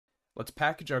Let's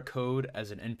package our code as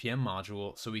an NPM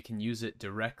module so we can use it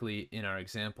directly in our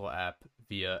example app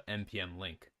via NPM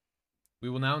link. We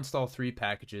will now install 3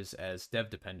 packages as dev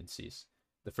dependencies.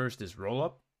 The first is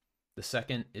Rollup, the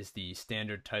second is the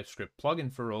standard TypeScript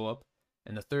plugin for Rollup,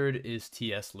 and the third is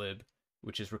tslib,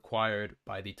 which is required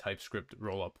by the TypeScript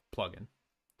Rollup plugin.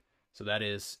 So that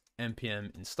is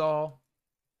npm install,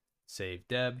 save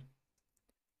deb,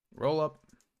 Rollup,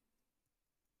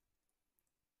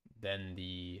 then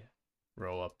the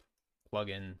Rollup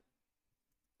plugin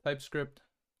TypeScript,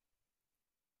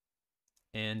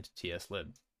 and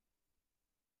tslib.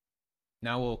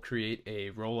 Now we'll create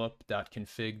a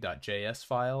rollup.config.js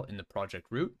file in the project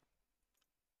root.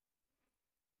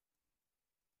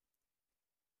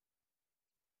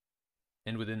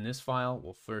 And within this file,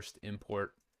 we'll first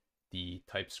import the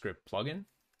TypeScript plugin.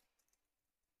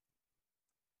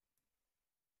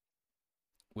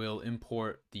 We'll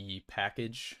import the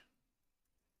package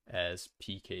as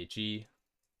pkg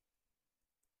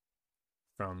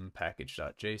from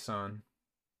package.json.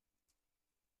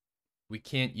 We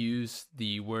can't use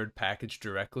the word package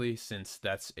directly since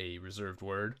that's a reserved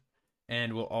word.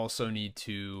 And we'll also need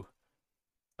to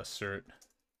assert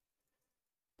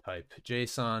type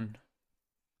JSON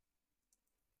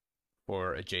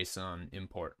for a JSON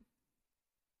import.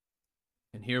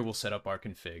 And here we'll set up our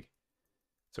config.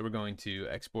 So we're going to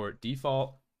export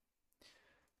default.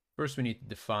 First we need to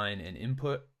define an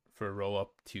input for Rollup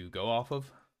to go off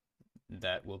of.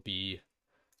 That will be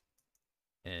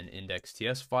an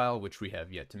index.ts file, which we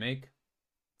have yet to make.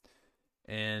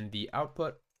 And the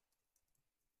output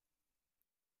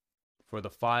for the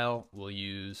file, we'll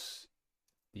use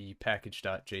the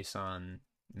package.json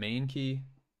main key.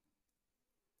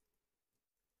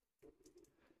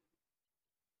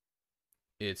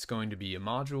 It's going to be a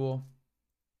module.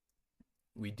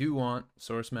 We do want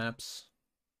source maps.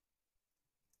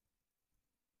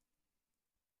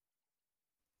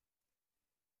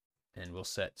 And we'll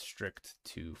set strict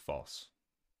to false.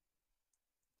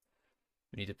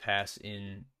 We need to pass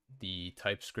in the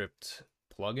TypeScript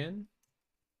plugin,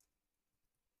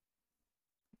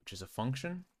 which is a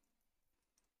function,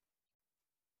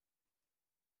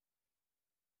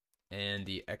 and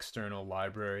the external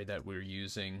library that we're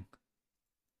using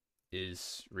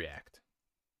is React.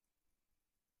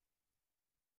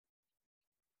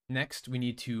 Next, we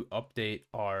need to update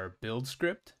our build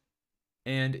script.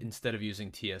 And instead of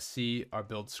using TSC, our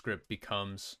build script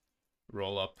becomes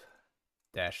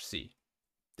rollup-c.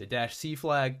 The -c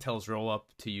flag tells Rollup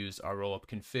to use our rollup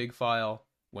config file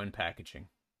when packaging.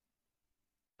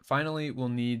 Finally, we'll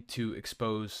need to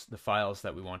expose the files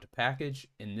that we want to package,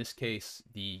 in this case,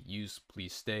 the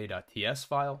usepleasestay.ts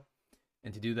file.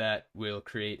 And to do that, we'll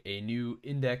create a new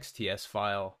index.ts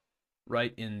file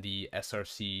right in the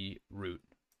src root.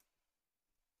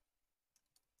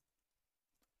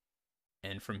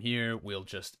 And from here, we'll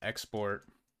just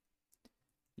export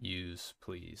use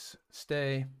please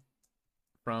stay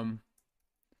from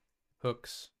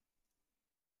hooks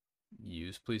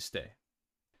use please stay.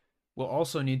 We'll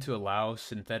also need to allow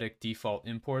synthetic default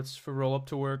imports for Rollup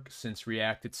to work, since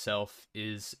React itself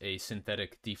is a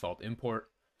synthetic default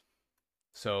import.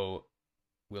 So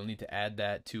we'll need to add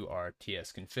that to our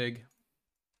tsconfig.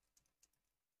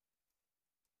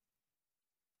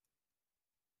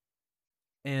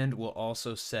 And we'll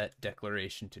also set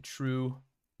declaration to true.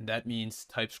 That means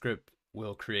TypeScript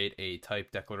will create a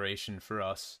type declaration for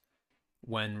us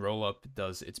when Rollup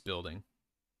does its building.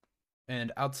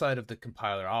 And outside of the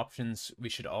compiler options, we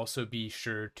should also be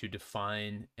sure to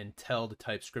define and tell the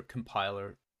TypeScript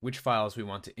compiler which files we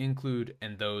want to include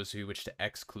and those we wish to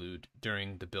exclude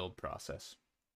during the build process.